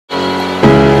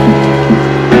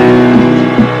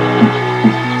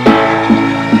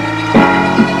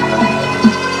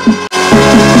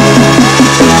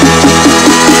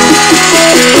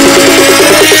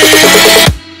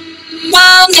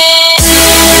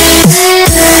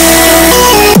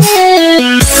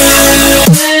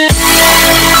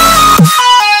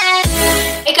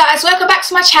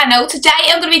my channel. Today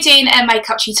I'm going to be doing a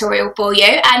makeup tutorial for you,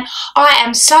 and I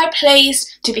am so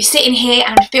pleased to be sitting here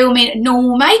and filming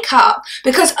normal makeup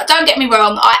because, don't get me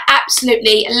wrong, I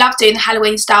absolutely love doing the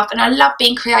Halloween stuff and I love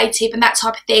being creative and that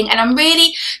type of thing, and I'm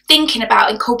really thinking about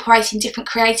incorporating different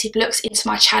creative looks into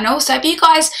my channel. So if you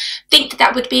guys think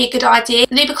that would be a good idea,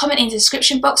 leave a comment in the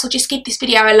description box or just give this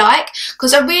video a like,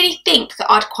 because I really think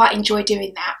that I'd quite enjoy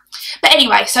doing that. But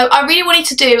anyway, so I really wanted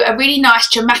to do a really nice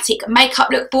dramatic makeup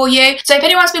look for you. So if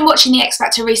anyone's been watching the X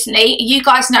Factor recently, you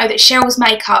guys know that Cheryl's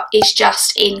makeup is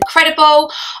just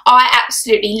incredible. I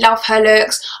absolutely love her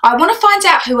looks. I want to find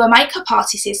out who her makeup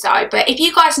artist is though, but if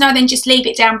you guys know, then just leave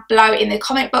it down below in the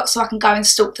comment box so I can go and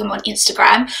stalk them on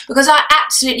Instagram, because I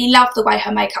absolutely love the way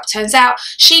her makeup turns out.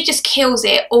 She just kills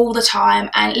it all the time,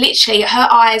 and literally her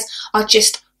eyes are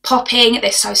just popping.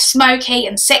 They're so smoky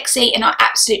and sexy, and I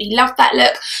absolutely love that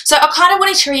look. So I kind of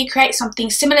wanted to recreate something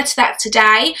similar to that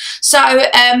today. So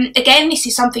again, this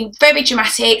is something very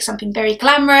dramatic, something very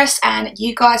glamorous, and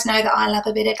you guys know that I love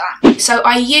a bit of glam. So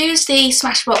I use the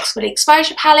Smashbox Full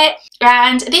Exposure palette,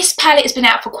 and this palette has been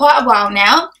out for quite a while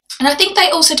now, and I think they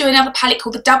also do another palette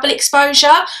called the Double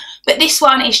Exposure, but this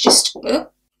one is just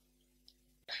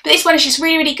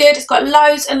really, really good. It's got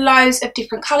loads and loads of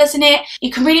different colours in it.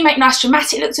 You can really make nice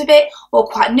dramatic looks with it, or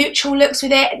quite neutral looks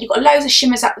with it. You've got loads of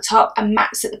shimmers at the top and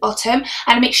mattes at the bottom,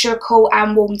 and a mixture of cool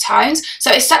and warm tones.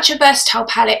 So it's such a versatile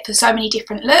palette for so many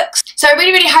different looks. So I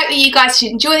really, really hope that you guys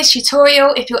should enjoy this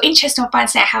tutorial. If you're interested in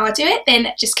finding out how I do it,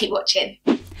 then just keep watching.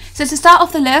 So to start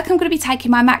off the look, I'm going to be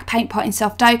taking my MAC Paint Pot in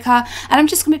Soft Ochre, and I'm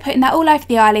just going to be putting that all over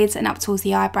the eyelids and up towards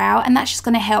the eyebrow, and that's just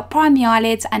going to help prime the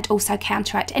eyelids and also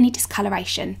counteract any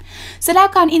discoloration. So now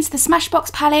going into the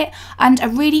Smashbox palette and a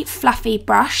really fluffy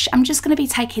brush, I'm just going to be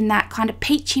taking that kind of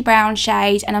peachy brown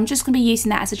shade, and I'm just going to be using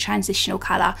that as a transitional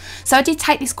colour. So I did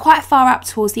take this quite far up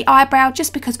towards the eyebrow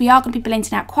just because we are going to be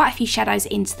blending out quite a few shadows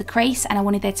into the crease, and I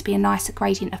wanted there to be a nice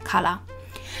gradient of colour.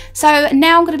 So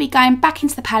now I'm going to be going back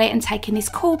into the palette and taking this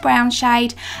cool brown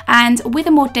shade, and with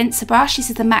a more denser brush, this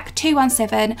is the MAC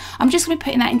 217, I'm just going to be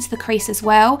putting that into the crease as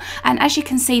well. And as you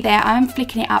can see there, I'm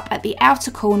flicking it up at the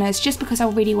outer corners just because I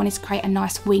really wanted to create a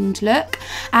nice winged look.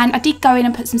 And I did go in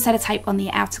and put some sellotape on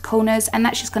the outer corners, and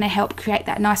that's just going to help create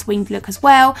that nice winged look as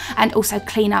well, and also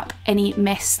clean up any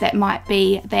mess that might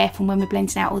be there from when we're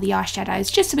blending out all the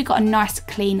eyeshadows, just so we've got a nice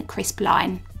clean crisp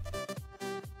line.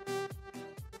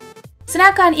 So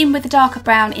now going in with the darker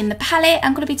brown in the palette,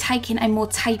 I'm going to be taking a more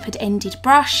tapered ended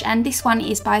brush, and this one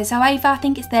is by Zoeva. I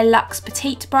think it's their Luxe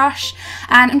Petite brush,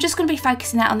 and I'm just going to be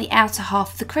focusing that on the outer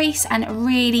half of the crease and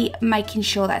really making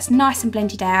sure that's nice and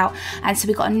blended out, and so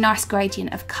we've got a nice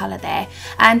gradient of colour there,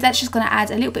 and that's just going to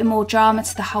add a little bit more drama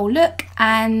to the whole look.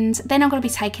 And then I'm going to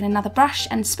be taking another brush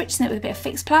and spritzing it with a bit of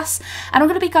Fix Plus, and I'm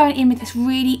going to be going in with this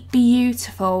really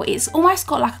beautiful, it's almost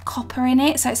got like a copper in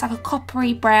it, so it's like a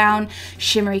coppery brown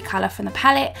shimmery colour from the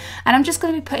palette, and I'm just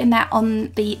going to be putting that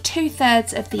on the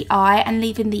 2/3 of the eye and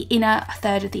leaving the inner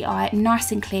third of the eye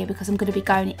nice and clear, because I'm going to be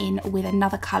going in with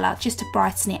another colour just to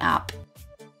brighten it up.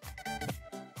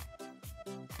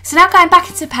 So now going back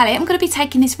into the palette, I'm going to be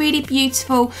taking this really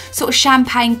beautiful sort of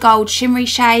champagne gold shimmery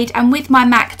shade, and with my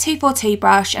MAC 242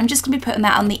 brush, I'm just going to be putting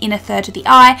that on the inner third of the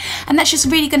eye, and that's just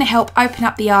really going to help open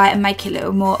up the eye and make it a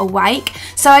little more awake.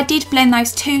 So I did blend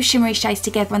those two shimmery shades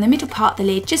together on the middle part of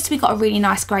the lid, just so we got a really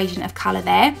nice gradient of colour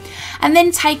there. And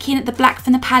then taking the black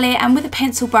from the palette, and with a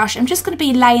pencil brush, I'm just going to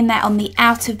be laying that on the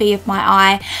outer V of my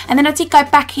eye, and then I did go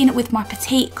back in with my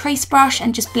petite crease brush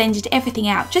and just blended everything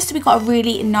out, just so we got a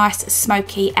really nice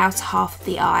smoky outer half of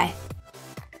the eye.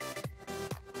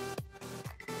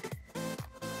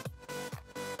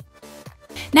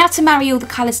 Now to marry all the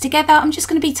colours together, I'm just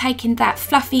going to be taking that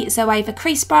fluffy Zoeva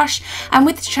crease brush, and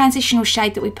with the transitional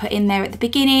shade that we put in there at the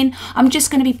beginning, I'm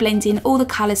just going to be blending all the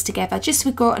colours together, just so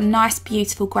we've got a nice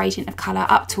beautiful gradient of colour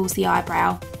up towards the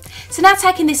eyebrow. So now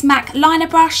taking this MAC liner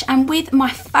brush, and with my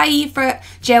favourite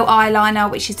gel eyeliner,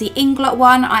 which is the INGLOT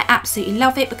one, I absolutely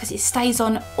love it because it stays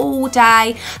on all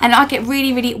day, and I get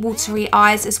really, really watery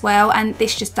eyes as well, and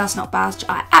this just does not budge.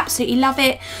 I absolutely love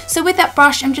it. So with that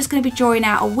brush, I'm just going to be drawing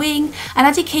out a wing, and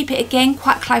I did keep it again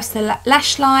quite close to the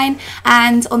lash line,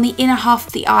 and on the inner half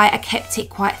of the eye I kept it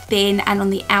quite thin, and on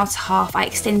the outer half I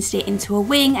extended it into a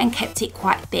wing and kept it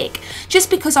quite thick, just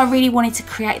because I really wanted to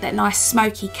create that nice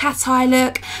smoky cat eye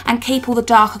look and keep all the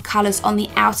darker colours on the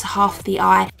outer half of the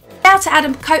eye. Now to add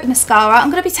a coat of mascara, I'm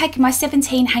going to be taking my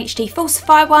 17 HD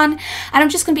Falsifeye one, and I'm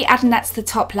just going to be adding that to the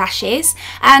top lashes.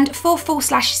 And for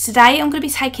false lashes today, I'm going to be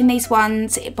taking these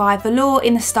ones by Velour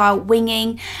in the style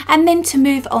Winging, and then to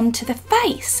move on to the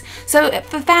face. So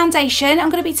for foundation, I'm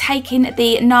going to be taking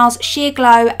the NARS Sheer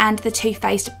Glow and the Too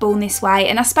Faced Born This Way,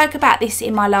 and I spoke about this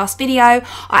in my last video.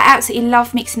 I absolutely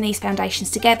love mixing these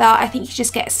foundations together. I think you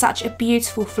just get such a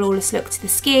beautiful flawless look to the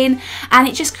skin, and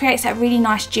it just creates that really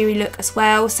nice dewy look as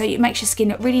well, so it makes your skin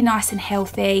look really nice and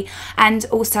healthy, and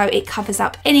also it covers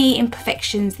up any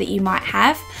imperfections that you might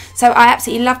have. So I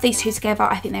absolutely love these two together.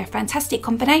 I think they're a fantastic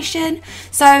combination.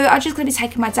 So I'm just going to be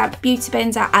taking my damp beauty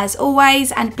blender as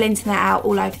always and blending that out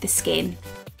all over the skin.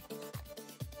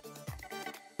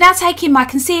 Now taking my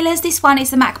concealers, this one is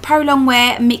the MAC Pro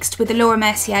Longwear mixed with the Laura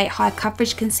Mercier High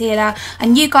Coverage Concealer,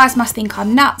 and you guys must think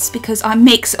I'm nuts because I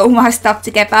mix all my stuff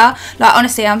together. Like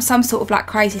honestly, I'm some sort of like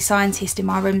crazy scientist in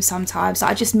my room sometimes.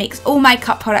 I just mix all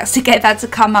makeup products together to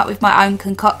come up with my own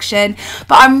concoction,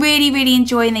 but I'm really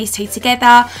enjoying these two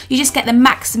together. You just get the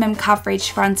maximum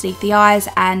coverage for underneath the eyes,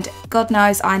 and God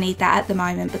knows I need that at the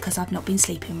moment because I've not been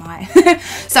sleeping right.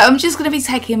 So I'm just going to be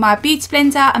taking my beauty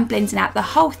blender and blending out the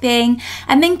whole thing,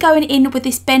 and then going in with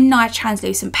this Ben Nye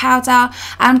translucent powder.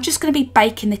 I'm just going to be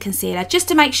baking the concealer just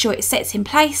to make sure it sets in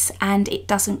place and it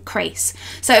doesn't crease.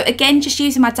 So again, just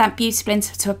using my damp beauty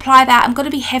blender to apply that. I'm going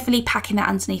to be heavily packing that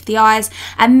underneath the eyes,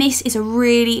 and this is a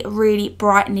really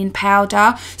brightening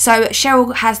powder. So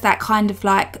Cheryl has that kind of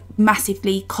like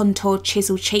massively contoured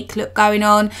chisel cheek look going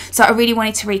on, so I really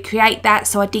wanted to recreate that,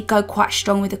 so I did go quite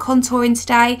strong with the contouring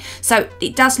today. So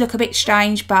it does look a bit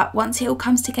strange, but once it all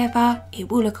comes together it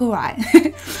will look alright.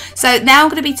 So now I'm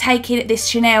going to be taking this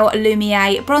Chanel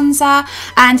Lumiere bronzer,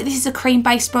 and this is a cream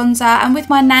based bronzer, and with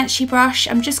my Nancy brush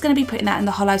I'm just going to be putting that in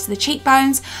the hollows of the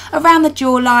cheekbones, around the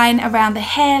jawline, around the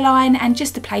hairline, and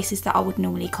just the places that I would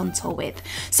normally contour with.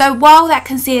 So while that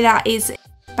concealer is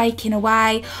baking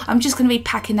away, I'm just going to be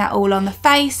packing that all on the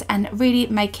face and really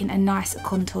making a nice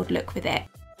contoured look with it.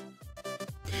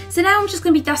 So now I'm just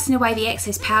going to be dusting away the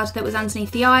excess powder that was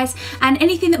underneath the eyes, and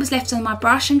anything that was left on my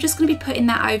brush I'm just going to be putting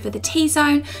that over the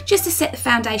T-zone just to set the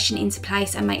foundation into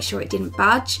place and make sure it didn't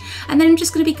budge. And then I'm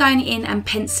just going to be going in and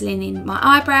penciling in my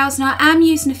eyebrows. Now I am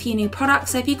using a few new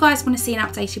products, so if you guys want to see an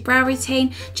updated brow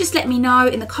routine, just let me know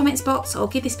in the comments box or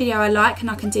give this video a like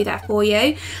and I can do that for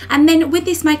you. And then with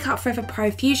this Make Up For Ever Pro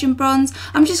Fusion Bronze,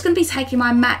 I'm just going to be taking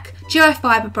my MAC Duo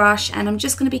Fibre brush, and I'm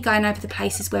just going to be going over the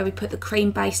places where we put the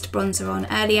cream based bronzer on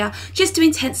earlier, just to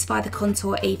intensify the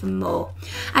contour even more.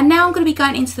 And now I'm going to be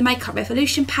going into the Makeup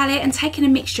Revolution palette and taking a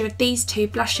mixture of these two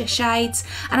blusher shades,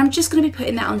 and I'm just going to be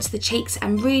putting that onto the cheeks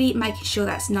and really making sure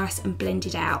that's nice and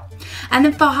blended out. And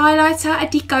then for highlighter, I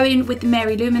did go in with the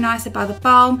Mary Luminizer by the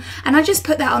Balm, and I just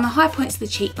put that on the high points of the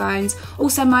cheekbones,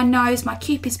 also my nose, my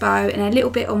cupid's bow, and a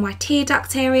little bit on my tear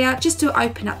duct area, just to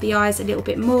open up the eyes a little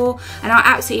bit more. And I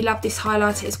absolutely love this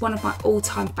highlighter. It's one of my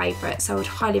all-time favourites, so I would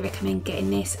highly recommend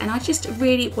getting this, and I just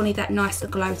really wanted that nice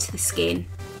glow to the skin.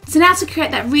 So now to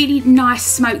create that really nice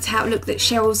smoked out look that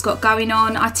Cheryl's got going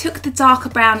on, I took the darker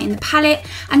brown in the palette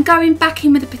and going back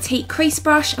in with a petite crease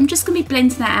brush, I'm just going to be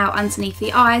blending that out underneath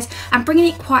the eyes and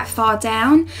bringing it quite far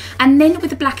down. And then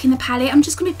with the black in the palette, I'm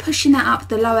just going to be pushing that up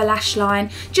the lower lash line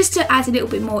just to add a little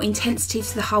bit more intensity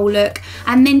to the whole look,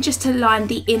 and then just to line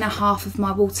the inner half of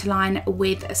my waterline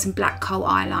with some black kohl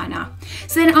eyeliner.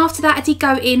 So then after that I did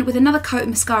go in with another coat of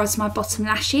mascara to my bottom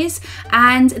lashes,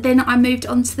 and then I moved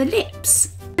on to the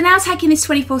lips. So now taking this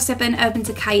 24/7 Urban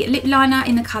Decay lip liner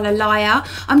in the colour Liar,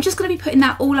 I'm just going to be putting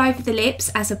that all over the lips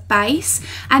as a base,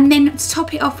 and then to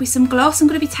top it off with some gloss, I'm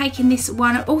going to be taking this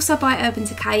one also by Urban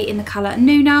Decay in the colour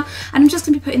Nuna, and I'm just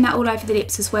going to be putting that all over the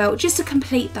lips as well, just to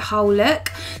complete the whole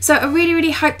look. So I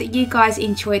really hope that you guys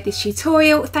enjoyed this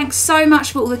tutorial. Thanks so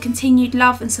much for all the continued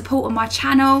love and support on my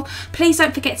channel. Please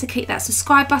don't forget to click that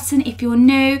subscribe button if you're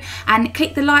new, and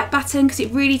click the like button because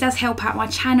it really does help out my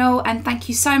channel. And thank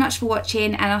you so much for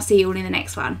watching, and I'll see you all in the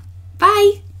next one.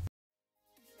 Bye!